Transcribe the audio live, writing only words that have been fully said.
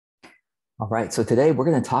All right, so today we're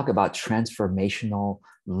going to talk about transformational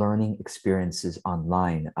learning experiences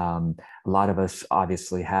online. A lot of us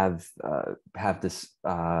obviously have this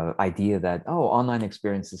idea that online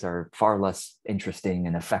experiences are far less interesting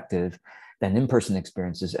and effective than in-person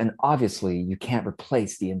experiences, and obviously you can't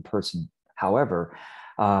replace the in-person. However,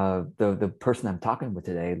 the person I'm talking with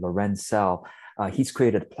today, Lorenz, he's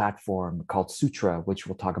created a platform called Sutra, which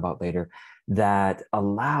we'll talk about later, that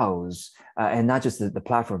allows and not just the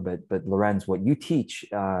platform, but Lorenz, what you teach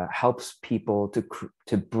helps people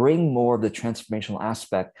to bring more of the transformational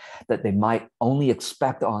aspect that they might only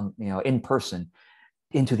expect on in person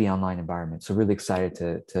into the online environment. So really excited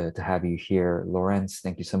to have you here, Lorenz.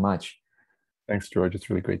 Thank you so much. Thanks, George. It's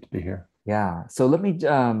really great to be here. Yeah. So let me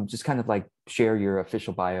just kind of like share your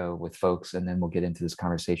official bio with folks, and then we'll get into this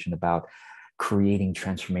conversation about creating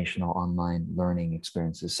transformational online learning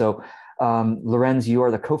experiences. So, Lorenz, you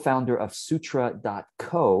are the co-founder of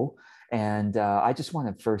Sutra.co. And I just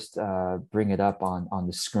want to first bring it up on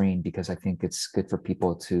the screen because I think it's good for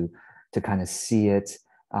people to kind of see it.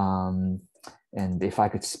 And if I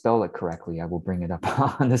could spell it correctly, I will bring it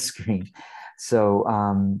up on the screen. So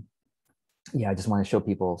yeah, I just want to show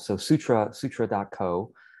people. So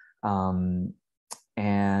Sutra.co.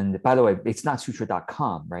 And by the way, it's not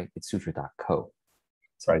sutra.com, right? It's sutra.co.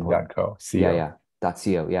 It's Right, important. .co, Yeah, C-O. yeah,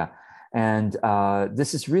 .co, yeah. And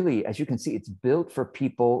this is really, as you can see, it's built for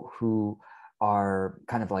people who are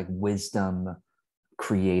kind of like wisdom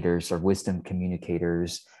creators or wisdom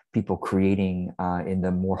communicators, people creating in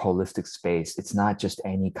the more holistic space. It's not just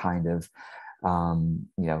any kind of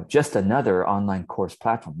just another online course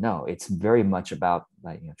platform. No, it's very much about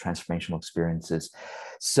like transformational experiences.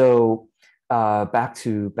 So back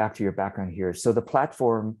to your background here. So the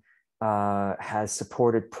platform has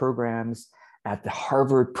supported programs at the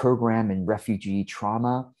Harvard Program in Refugee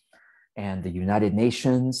Trauma and the United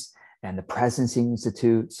Nations and the Presidency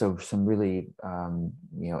Institute. So some really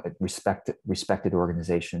respected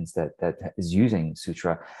organizations that is using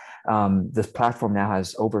Sutra. This platform now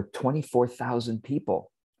has over 24,000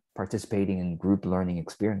 people participating in group learning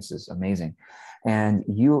experiences. Amazing. And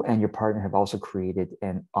you and your partner have also created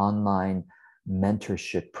an online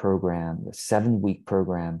mentorship program, a 7-week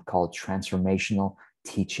program called Transformational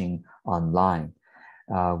Teaching Online,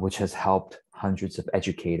 which has helped hundreds of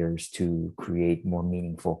educators to create more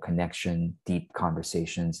meaningful connection, deep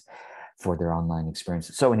conversations for their online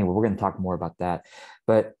experiences. So anyway, we're going to talk more about that,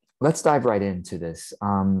 but let's dive right into this.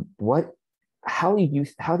 How do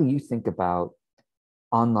you think about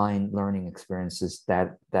online learning experiences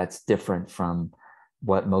that's different from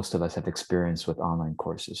what most of us have experienced with online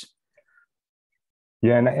courses?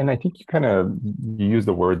 Yeah, and I think you used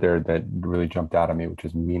the word there that really jumped out at me, which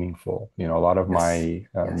is meaningful. A lot of Yes. my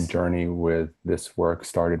Yes. journey with this work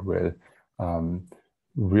started with um,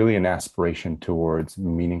 really an aspiration towards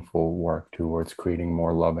meaningful work, towards creating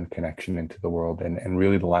more love and connection into the world. And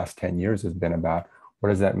really the last 10 years has been about what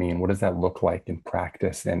does that mean? What does that look like in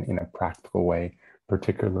practice and in a practical way,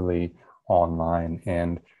 particularly online?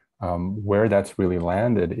 And where that's really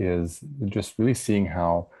landed is just really seeing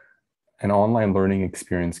how an online learning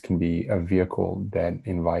experience can be a vehicle that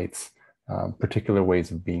invites particular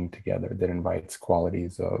ways of being together, that invites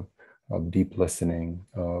qualities of deep listening,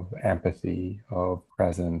 of empathy, of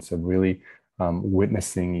presence, of really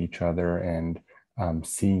witnessing each other and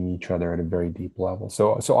seeing each other at a very deep level.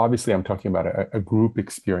 So obviously I'm talking about a group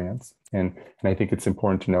experience. And I think it's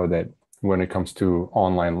important to know that when it comes to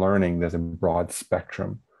online learning, there's a broad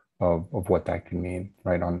spectrum of what that can mean,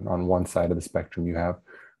 right? On one side of the spectrum, you have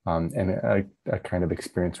and a kind of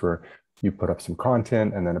experience where you put up some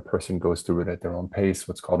content and then a person goes through it at their own pace,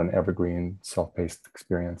 what's called an evergreen self-paced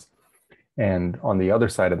experience. And on the other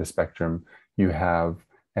side of the spectrum, you have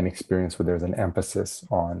an experience where there's an emphasis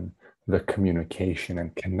on the communication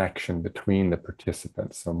and connection between the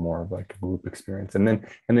participants, so more of like a group experience. And then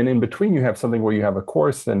in between, you have something where you have a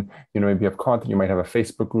course and maybe you have content, you might have a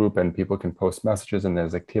Facebook group and people can post messages and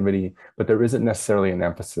there's activity, but there isn't necessarily an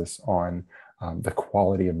emphasis on the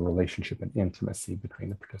quality of relationship and intimacy between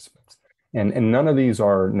the participants. And none of these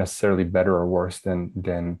are necessarily better or worse than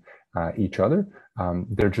each other.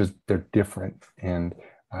 They're different. And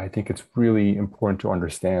I think it's really important to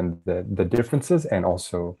understand the differences and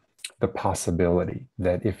also the possibility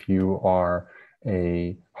that if you are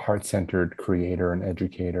a heart-centered creator and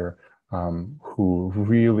educator who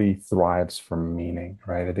really thrives from meaning,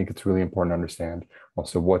 right? I think it's really important to understand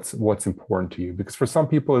also what's important to you, because for some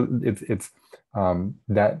people it's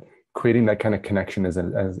that creating that kind of connection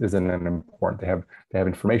isn't important. They have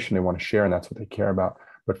information they want to share, and that's what they care about.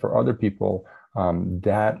 But for other people,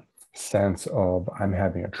 that sense of I'm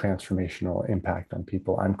having a transformational impact on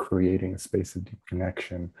people. I'm creating a space of deep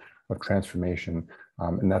connection, of transformation.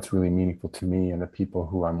 And that's really meaningful to me and the people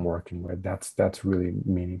who I'm working with. That's really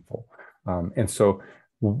meaningful. And so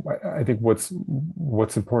I think what's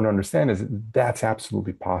important to understand is that's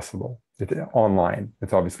absolutely possible. Online.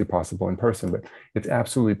 It's obviously possible in person, but it's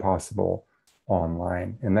absolutely possible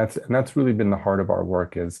online. And that's really been the heart of our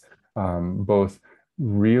work, is both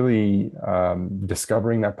really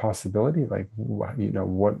discovering that possibility, like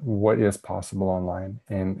what is possible online,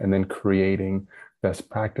 and then creating best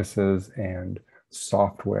practices and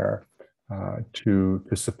software to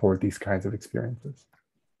support these kinds of experiences.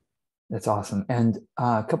 That's awesome. And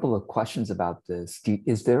a couple of questions about this.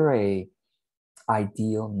 Is there a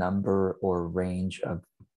ideal number or range of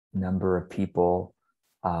number of people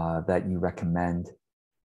that you recommend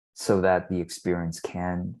so that the experience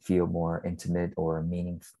can feel more intimate or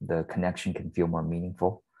the connection can feel more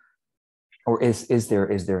meaningful? Or is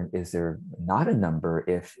there not a number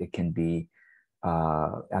if it can be?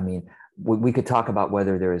 I mean, we could talk about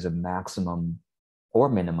whether there is a maximum or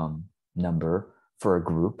minimum number for a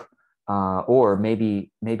group, or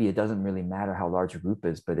maybe it doesn't really matter how large a group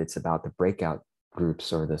is, but it's about the breakout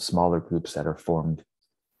groups or the smaller groups that are formed,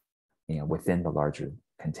 within the larger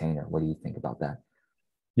container. What do you think about that?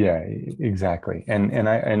 Yeah, exactly. And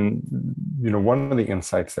one of the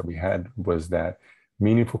insights that we had was that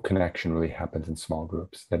meaningful connection really happens in small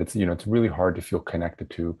groups. That it's really hard to feel connected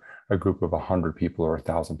to a group of 100 people or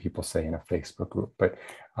 1,000 people, say in a Facebook group. But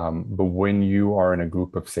when you are in a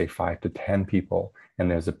group of, say, 5 to 10 people,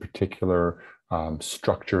 and there's a particular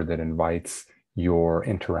structure that invites your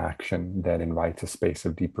interaction, that invites a space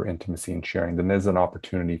of deeper intimacy and sharing, then there's an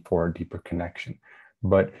opportunity for a deeper connection.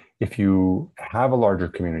 But if you have a larger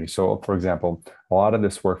community, so for example, a lot of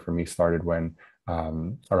this work for me started when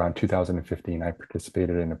around 2015, I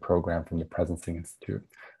participated in a program from the Presencing Institute,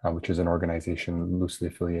 which is an organization loosely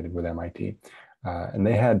affiliated with MIT. And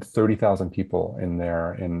they had 30,000 people in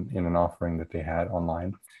an offering that they had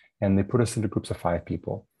online. And they put us into groups of 5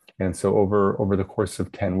 people. And so over the course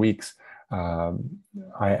of 10 weeks,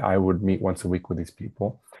 I would meet once a week with these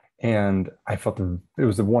people. And I felt it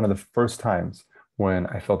was one of the first times when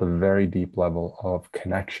I felt a very deep level of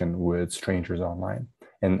connection with strangers online.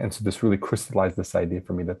 And so this really crystallized this idea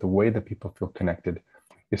for me that the way that people feel connected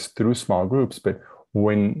is through small groups. But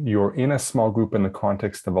when you're in a small group in the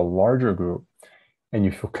context of a larger group and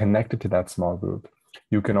you feel connected to that small group,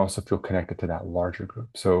 you can also feel connected to that larger group.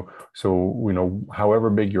 So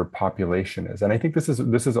however big your population is. And I think this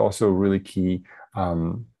is also a really key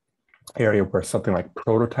area where something like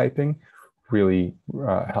prototyping really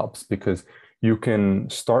helps, because you can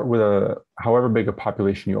start with however big a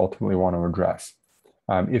population you ultimately want to address.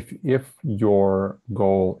 If your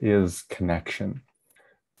goal is connection,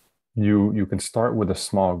 you can start with a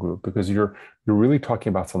small group, because you're really talking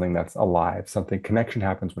about something that's alive. Connection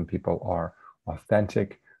happens when people are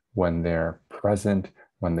authentic, when they're present,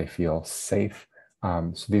 when they feel safe.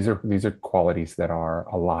 So these are qualities that are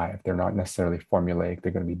alive. They're not necessarily formulaic.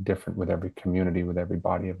 They're going to be different with every community, with every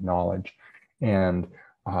body of knowledge. And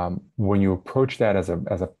when you approach that as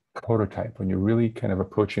a prototype, when you're really kind of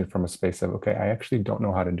approaching it from a space of, okay, I actually don't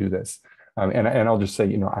know how to do this. And I'll just say,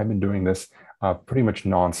 I've been doing this pretty much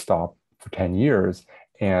nonstop for 10 years.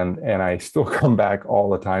 And I still come back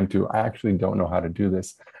all the time to, I actually don't know how to do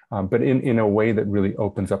this. But in a way that really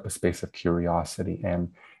opens up a space of curiosity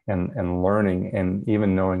and learning, and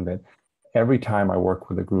even knowing that every time I work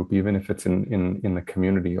with a group, even if it's in the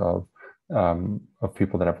community of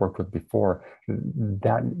people that I've worked with before,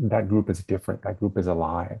 that group is different. That group is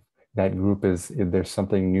alive. That group there's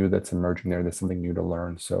something new that's emerging there. There's something new to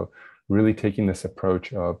learn. So really taking this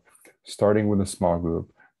approach of starting with a small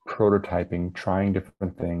group, prototyping, trying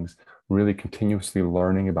different things, really continuously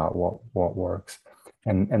learning about what works,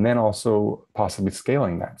 and then also possibly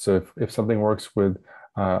scaling that. So if something works with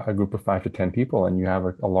a group of 5 to 10 people, and you have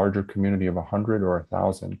a larger community of 100 or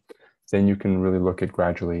 1,000, then you can really look at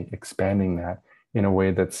gradually expanding that in a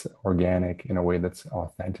way that's organic, in a way that's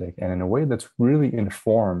authentic, and in a way that's really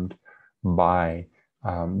informed by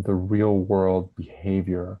the real world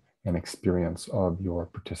behavior and experience of your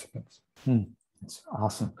participants. That's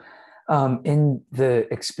awesome. In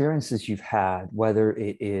the experiences you've had, whether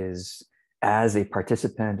it is as a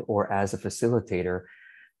participant or as a facilitator,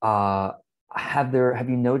 have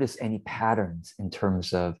you noticed any patterns in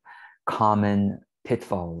terms of common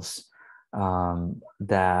pitfalls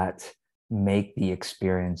that make the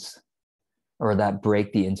experience, or that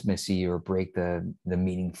break the intimacy, or break the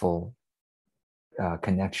meaningful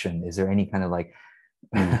connection? Is there any kind of like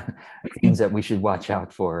Mm. things that we should watch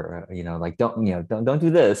out for, like don't do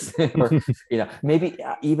this, or maybe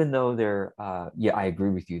even though yeah, I agree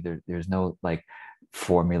with you, there's no like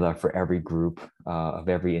formula for every group of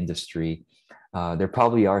every industry. There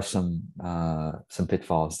probably are some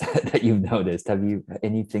pitfalls that you've noticed. Have you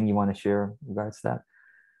anything you want to share in regards to that?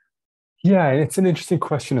 Yeah, it's an interesting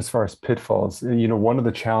question as far as pitfalls. One of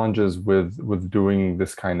the challenges with doing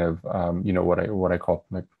this kind of what I call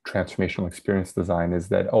like transformational experience design is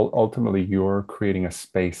that ultimately you're creating a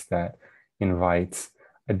space that invites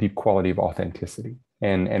a deep quality of authenticity,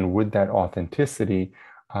 and with that authenticity,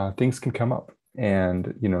 things can come up,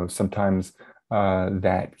 and sometimes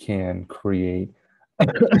that can create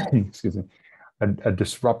excuse me, a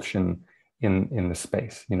disruption in the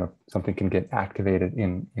space. Something can get activated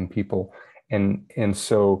in people, and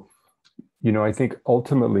so I think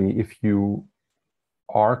ultimately, if you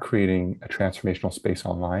are creating a transformational space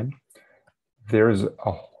online, there's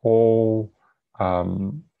a whole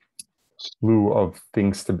slew of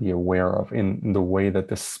things to be aware of in the way that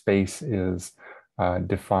the space is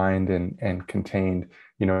defined and contained.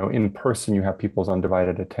 In person, you have people's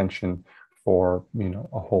undivided attention for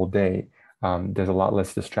a whole day. There's a lot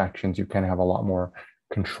less distractions. You can have a lot more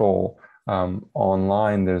control.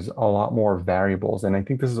 Online, there's a lot more variables, and I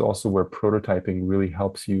think this is also where prototyping really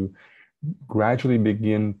helps you gradually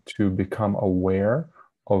begin to become aware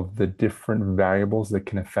of the different variables that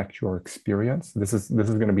can affect your experience. This is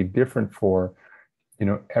going to be different for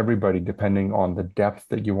everybody, depending on the depth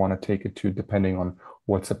that you want to take it to, depending on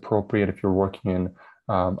what's appropriate if you're working in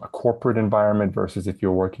a corporate environment versus if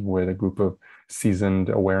you're working with a group of seasoned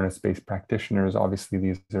awareness-based practitioners. Obviously,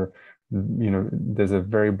 these are, there's a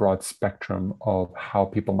very broad spectrum of how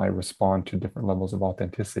people might respond to different levels of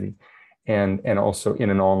authenticity. And also in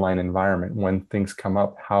an online environment, when things come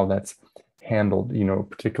up, how that's handled,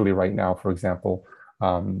 particularly right now, for example,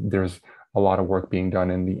 there's a lot of work being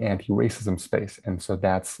done in the anti-racism space. And so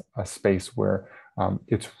that's a space where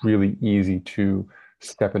it's really easy to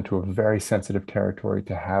step into a very sensitive territory,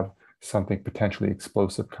 to have something potentially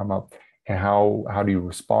explosive come up. And how do you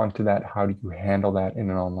respond to that? How do you handle that in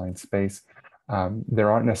an online space? There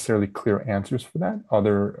aren't necessarily clear answers for that,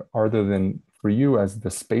 other than for you as the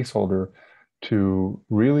space holder to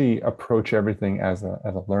really approach everything as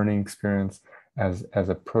a learning experience, as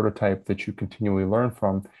a prototype that you continually learn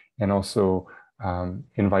from, and also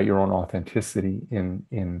invite your own authenticity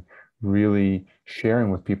in really sharing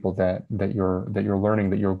with people that you're learning,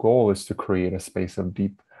 that your goal is to create a space of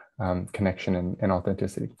deep connection and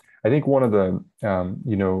authenticity. I think one of the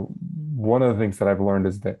things that I've learned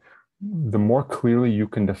is that the more clearly you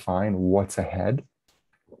can define what's ahead,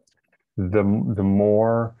 the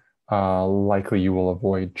more likely you will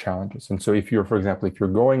avoid challenges. And so if you're, for example, if you're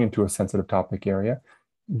going into a sensitive topic area,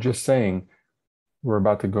 just saying, we're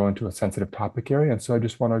about to go into a sensitive topic area, and so I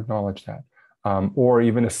just want to acknowledge that. Or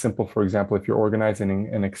even a simple, for example, if you're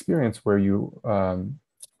organizing an experience where you're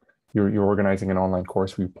organizing an online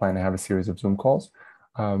course where you plan to have a series of Zoom calls,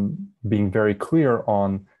 being very clear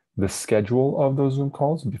on the schedule of those Zoom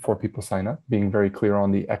calls before people sign up, being very clear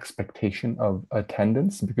on the expectation of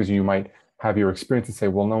attendance, because you might have your experience and say,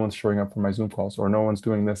 well, no one's showing up for my Zoom calls, or no one's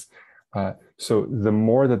doing this. So the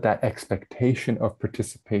more that expectation of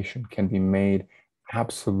participation can be made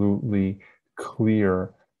absolutely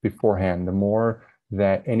clear beforehand, the more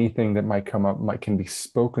that anything that might come up can be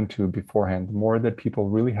spoken to beforehand, the more that people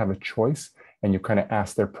really have a choice, and you kind of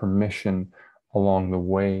ask their permission along the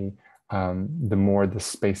way, the more the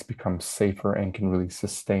space becomes safer and can really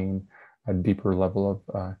sustain a deeper level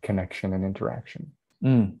of connection and interaction.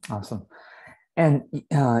 Awesome. And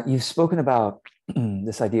you've spoken about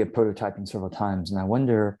this idea of prototyping several times, and I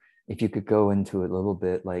wonder if you could go into it a little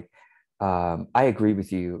bit. Like, I agree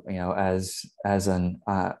with you. As an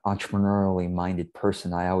entrepreneurially minded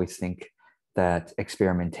person, I always think that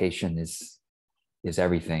experimentation is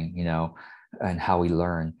everything. And how we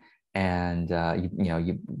learn. And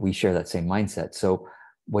we share that same mindset. So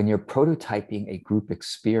when you're prototyping a group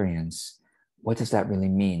experience, what does that really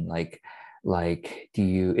mean? Like,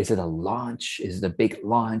 is it a launch? Is it a big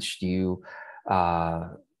launch? Do you,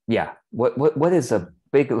 what is a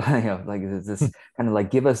big, like, is this kind of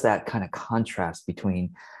like, give us that kind of contrast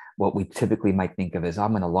between what we typically might think of as,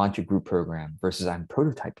 I'm going to launch a group program versus I'm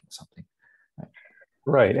prototyping something.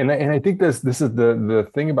 Right. And I think this is the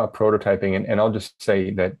thing about prototyping, and I'll just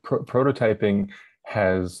say that prototyping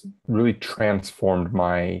has really transformed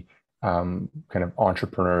my kind of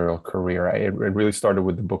entrepreneurial career. It really started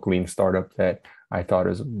with the book Lean Startup, that I thought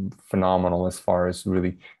is phenomenal as far as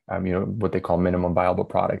really, what they call minimum viable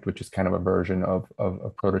product, which is kind of a version of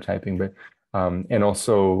prototyping. But and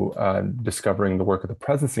also discovering the work of the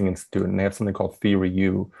Presencing Institute. And they have something called Theory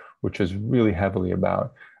U, which is really heavily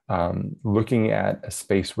about looking at a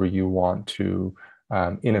space where you want to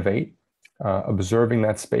innovate, observing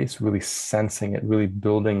that space, really sensing it, really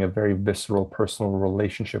building a very visceral personal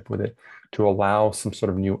relationship with it to allow some sort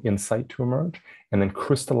of new insight to emerge, and then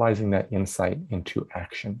crystallizing that insight into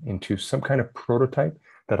action, into some kind of prototype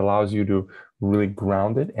that allows you to really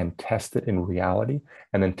ground it and test it in reality,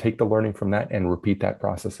 and then take the learning from that and repeat that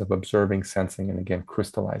process of observing, sensing, and again,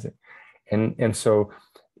 crystallize it. And so,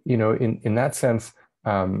 in that sense,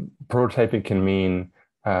 prototyping can mean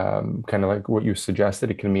kind of like what you suggested.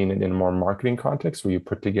 It can mean in a more marketing context where you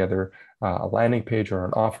put together a landing page or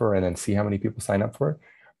an offer and then see how many people sign up for it.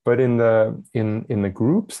 But in the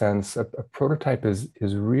group sense, a prototype is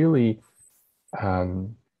really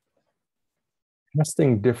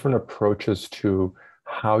testing different approaches to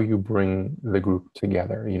how you bring the group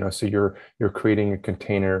together. So you're creating a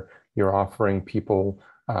container, you're offering people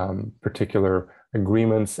particular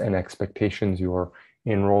agreements and expectations, you're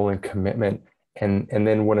enrolling commitment. And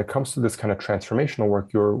then when it comes to this kind of transformational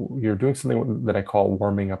work, you're doing something that I call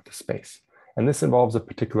warming up the space. And this involves a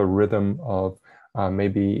particular rhythm of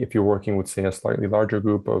maybe if you're working with, say, a slightly larger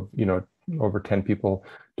group of, over 10 people,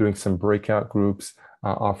 doing some breakout groups,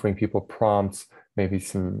 offering people prompts, maybe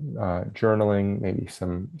some journaling, maybe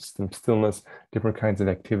some stillness, different kinds of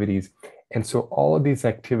activities. And so all of these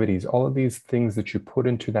activities, all of these things that you put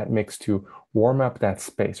into that mix to warm up that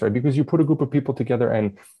space, right? Because you put a group of people together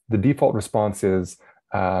and the default response is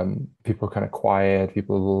people are kind of quiet,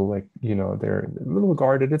 people are a little they're a little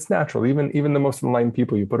guarded. It's natural. Even the most enlightened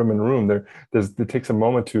people, you put them in a room, it takes a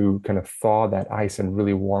moment to kind of thaw that ice and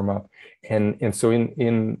really warm up. And so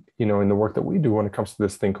in the work that we do when it comes to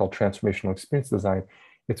this thing called transformational experience design,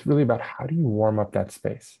 it's really about how do you warm up that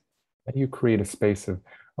space? How do you create a space of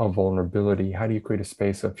vulnerability? How do you create a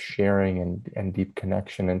space of sharing and deep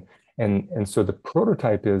connection? And so the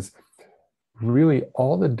prototype is really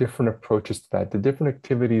all the different approaches to that, the different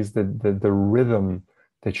activities, the rhythm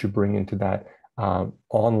that you bring into that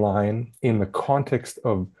online in the context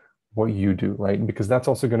of what you do, right? Because that's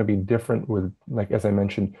also going to be different with, like, as I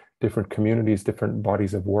mentioned, different communities, different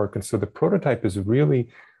bodies of work. And so the prototype is really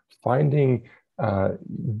finding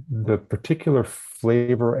the particular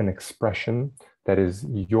flavor and expression that is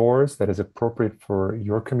yours, that is appropriate for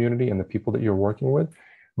your community and the people that you're working with,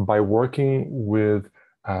 by working with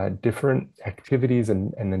different activities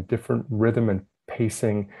and a different rhythm and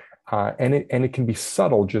pacing, and it can be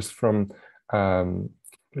subtle just from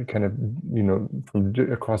kind of from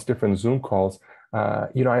across different Zoom calls. I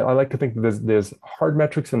like to think that there's hard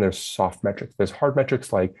metrics and there's soft metrics. There's hard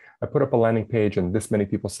metrics like I put up a landing page and this many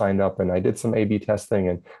people signed up, and I did some A/B testing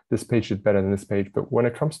and this page did better than this page. But when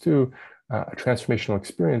it comes to a transformational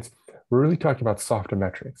experience, we're really talking about softer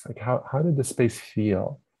metrics, like how did the space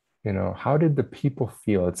feel? How did the people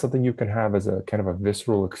feel? It's something you can have as a kind of a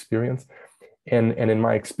visceral experience. And in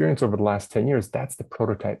my experience over the last 10 years, that's the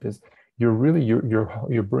prototype. Is you're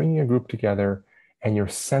bringing a group together and you're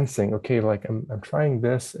sensing, okay, like I'm trying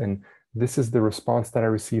this and this is the response that I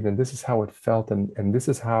received and this is how it felt and this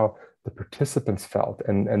is how the participants felt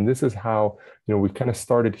and this is how we kind of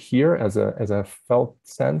started here as a felt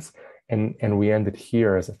sense and we ended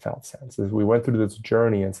here as a felt sense as we went through this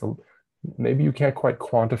journey. And so maybe you can't quite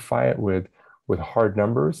quantify it with hard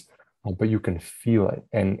numbers, but you can feel it.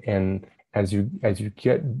 And as you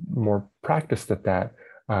get more practiced at that,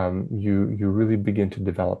 you really begin to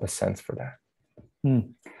develop a sense for that.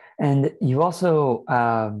 And you also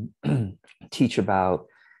teach about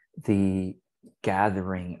the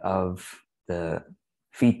gathering of the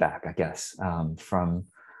feedback, I guess, from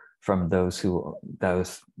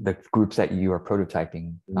the groups that you are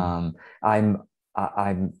prototyping.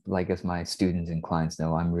 I'm like, as my students and clients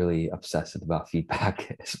know, I'm really obsessive about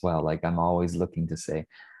feedback as well. Like I'm always looking to say,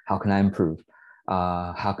 how can I improve?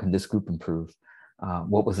 How can this group improve?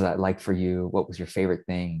 What was that like for you? What was your favorite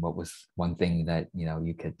thing? What was one thing that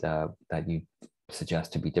you could that you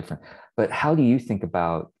suggest to be different? But how do you think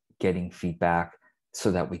about getting feedback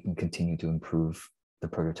so that we can continue to improve the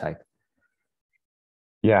prototype?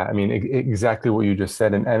 Yeah, I mean, exactly what you just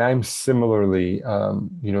said. And I'm similarly,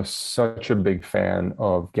 such a big fan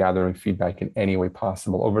of gathering feedback in any way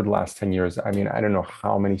possible. Over the last 10 years, I mean, I don't know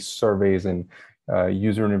how many surveys and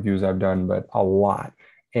user interviews I've done, but a lot.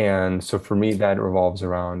 And so for me, that revolves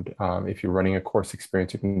around if you're running a course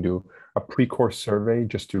experience, you can do a pre-course survey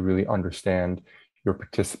just to really understand your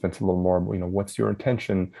participants a little more. What's your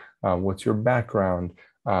intention? What's your background?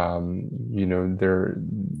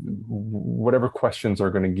 Whatever questions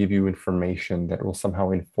are going to give you information that will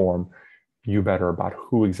somehow inform you better about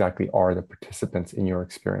who exactly are the participants in your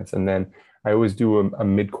experience. And then I always do a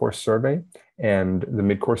mid-course survey, and the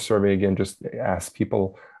mid-course survey again just asks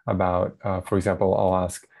people about, for example, I'll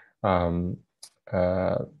ask, um,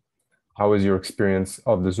 uh, how was your experience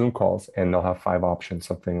of the Zoom calls? And they'll have 5 options,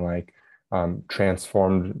 something like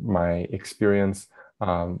transformed my experience.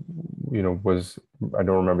 Um, was, I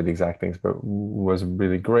don't remember the exact things, but was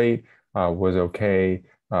really great, was okay,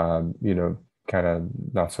 kind of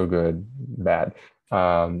not so good, bad.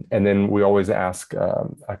 And then we always ask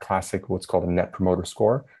a classic, what's called a net promoter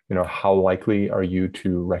score. How likely are you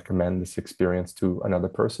to recommend this experience to another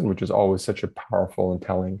person, which is always such a powerful and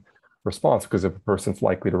telling response, because if a person's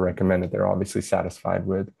likely to recommend it, they're obviously satisfied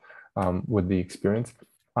with the experience.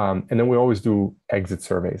 And then we always do exit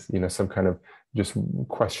surveys, some kind of just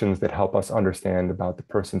questions that help us understand about the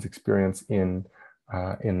person's experience in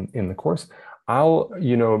the course. I'll,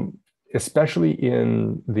 especially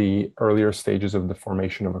in the earlier stages of the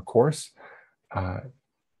formation of a course,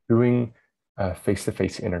 doing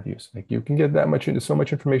face-to-face interviews. Like, you can get that much into so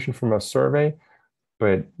much information from a survey,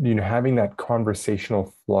 but having that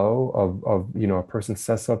conversational flow of a person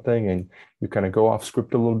says something and you kind of go off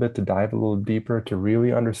script a little bit to dive a little deeper to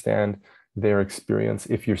really understand their experience.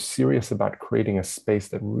 If you're serious about creating a space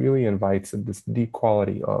that really invites this deep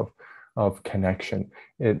quality of connection,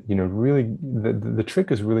 it really the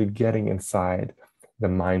trick is really getting inside the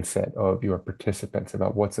mindset of your participants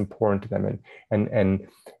about what's important to them, and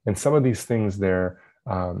some of these things they're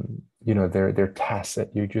tacit.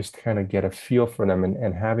 You just kind of get a feel for them,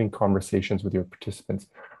 and having conversations with your participants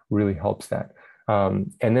really helps that.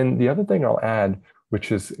 And then the other thing I'll add,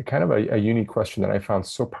 which is kind of a unique question that I found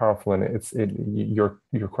so powerful, and your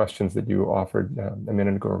questions that you offered a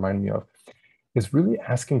minute ago remind me of, is really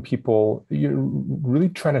asking people, really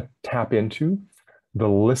trying to tap into the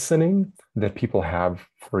listening that people have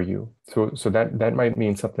for you. So that might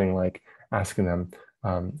mean something like asking them,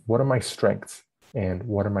 what are my strengths and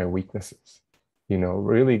what are my weaknesses?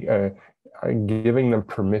 Really giving them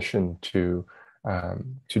permission to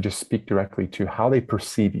just speak directly to how they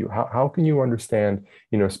perceive you. How can you understand,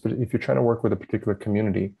 if you're trying to work with a particular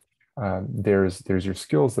community, there's your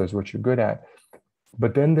skills, there's what you're good at,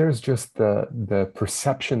 but then there's just the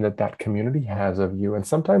perception that community has of you. And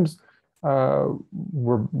sometimes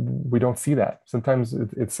we don't see that. Sometimes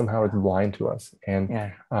it's somehow it's blind to us.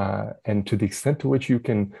 And and to the extent to which you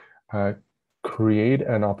can create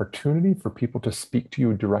an opportunity for people to speak to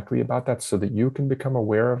you directly about that, so that you can become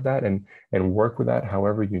aware of that and work with that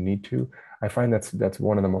however you need to, I find that's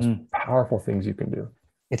one of the most powerful things you can do.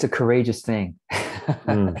 It's a courageous thing.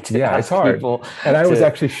 Yeah, it's hard. And I was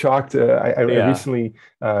actually shocked. I recently,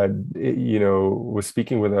 was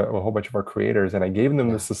speaking with a whole bunch of our creators, and I gave them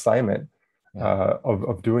this assignment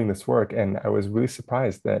of doing this work, and I was really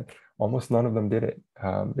surprised that almost none of them did it,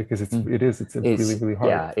 because it's really, really hard.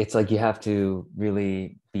 Yeah, it's like you have to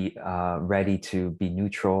really be ready to be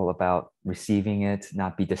neutral about receiving it,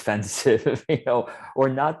 not be defensive, or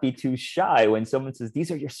not be too shy when someone says, "These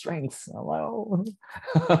are your strengths." I'm like, oh.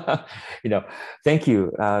 Thank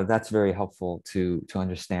you. That's very helpful to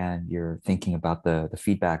understand your thinking about the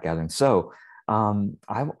feedback gathering. So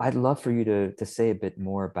I'd love for you to say a bit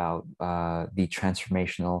more about the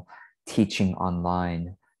Transformational Teaching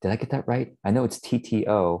Online. Did I get that right? I know it's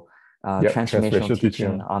TTO, Transformational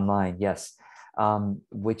Teaching Online. Yes,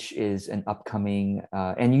 which is an upcoming,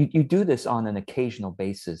 and you do this on an occasional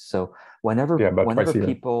basis. So whenever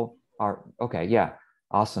people are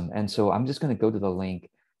awesome. And so I'm just going to go to the link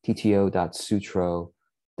tto.sutro.co,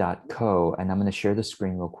 and I'm going to share the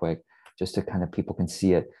screen real quick just to kind of people can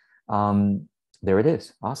see it. There it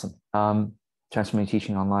is. Awesome. Transformational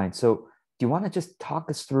Teaching Online. So do you want to just talk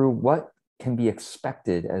us through what can be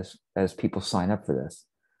expected as people sign up for this?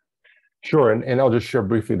 Sure, and I'll just share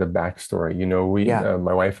briefly the backstory.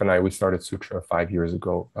 My wife and I, we started Sutra 5 years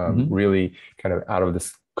ago, really kind of out of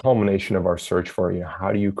this culmination of our search for,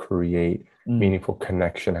 how do you create meaningful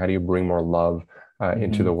connection? How do you bring more love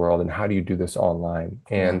into the world, and how do you do this online?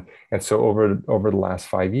 And so over the last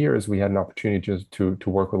 5 years, we had an opportunity to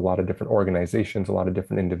work with a lot of different organizations, a lot of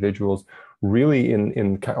different individuals, really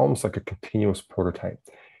in almost like a continuous prototype.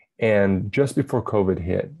 And just before COVID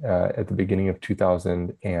hit, at the beginning of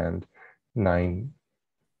 2019,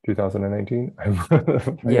 I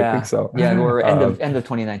think so. Yeah, or end of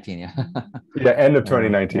 2019. Yeah. End of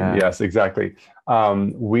 2019. Yes, exactly.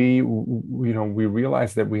 We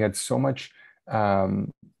realized that we had so much.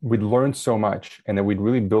 We'd learned so much, and that we'd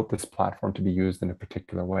really built this platform to be used in a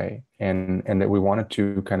particular way, and that we wanted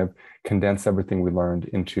to kind of condense everything we learned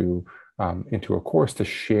into a course to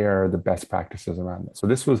share the best practices around it. So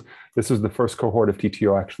this was the first cohort of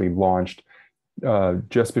TTO actually launched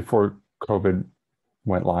just before COVID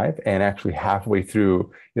went live, and actually halfway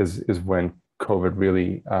through is when COVID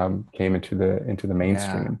really came into the Yeah.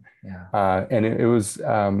 mainstream. Yeah. And it was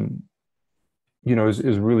it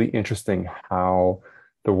was really interesting how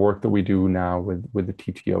the work that we do now with the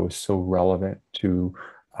TTO is so relevant to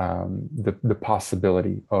the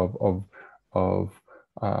possibility of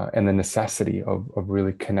and the necessity of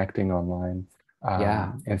really connecting online.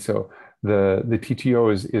 Yeah. And so the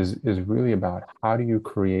TTO is really about how do you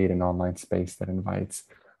create an online space that invites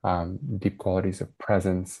deep qualities of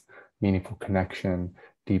presence, meaningful connection,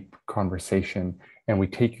 deep conversation, and we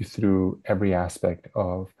take you through every aspect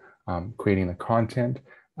of creating the content,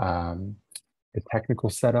 the technical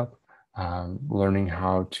setup, learning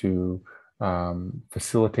how to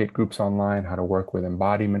facilitate groups online, how to work with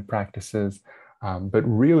embodiment practices. But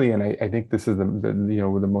really, and I think this is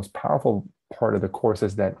the most powerful part of the course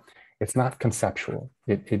is that it's not conceptual.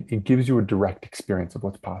 It gives you a direct experience of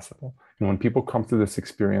what's possible. And when people come through this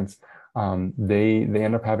experience, they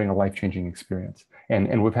end up having a life-changing experience.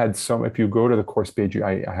 And we've had some. If you go to the course page,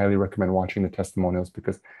 I highly recommend watching the testimonials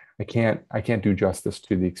because I can't do justice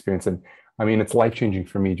to the experience. And I mean, it's life-changing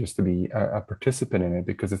for me just to be a participant in it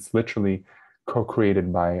because it's literally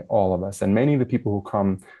co-created by all of us. And many of the people who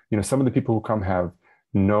come, some of the people who come have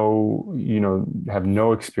no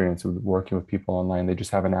experience with working with people online. They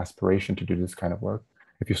just have an aspiration to do this kind of work.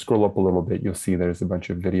 If you scroll up a little bit, you'll see there's a bunch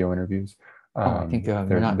of video interviews. Oh, I think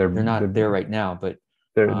they're not there right now, but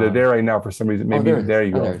they're there right now for some reason. oh, Maybe there it is. there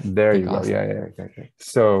you Oh, go. there it is. There Okay, you go. awesome. Yeah, yeah. Great, great, great.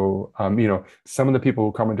 So, some of the people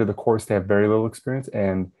who come into the course, they have very little experience,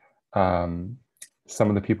 and some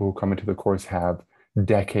of the people who come into the course have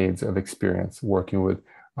decades of experience working with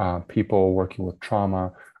people, working with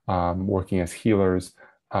trauma, working as healers.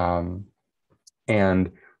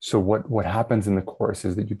 And so what happens in the course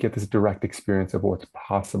is that you get this direct experience of what's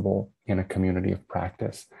possible in a community of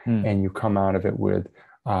practice. Hmm. And you come out of it with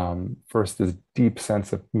first this deep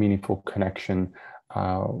sense of meaningful connection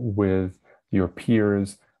with your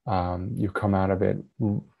peers. You come out of it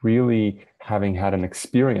really having had an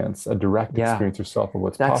experience, a direct Yeah. experience yourself of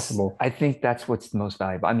what's possible. I think that's what's most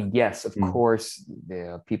valuable. I mean, yes, of Mm, course,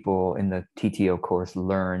 the people in the TTO course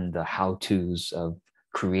learn the how-tos of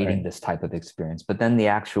creating right. this type of experience, but then the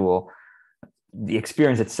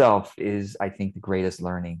experience itself is, I think, the greatest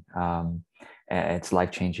learning. And it's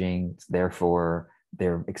life-changing. Therefore,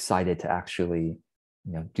 they're excited to actually,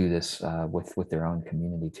 do this with their own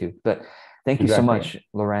community too. But thank you so Exactly. much,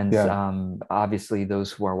 Lorenz. Yeah. Obviously,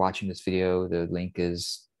 those who are watching this video, the link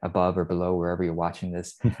is above or below wherever you're watching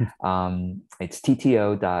this. It's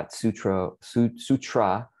Sutra.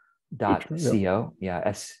 Yep. tto.sutra.co. Yeah,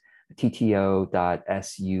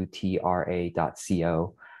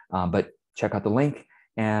 tto.sutra.co. But check out the link,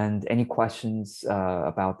 and any questions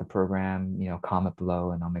about the program, comment below,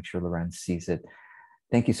 and I'll make sure Lorenz sees it.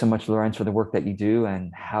 Thank you so much, Lorenz, for the work that you do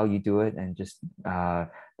and how you do it, and just the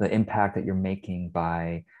impact that you're making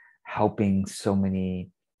by helping so many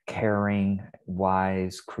caring,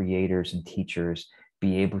 wise creators and teachers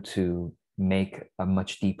be able to make a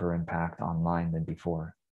much deeper impact online than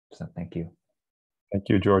before. So thank you. Thank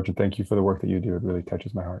you, George, and thank you for the work that you do. It really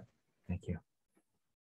touches my heart. Thank you.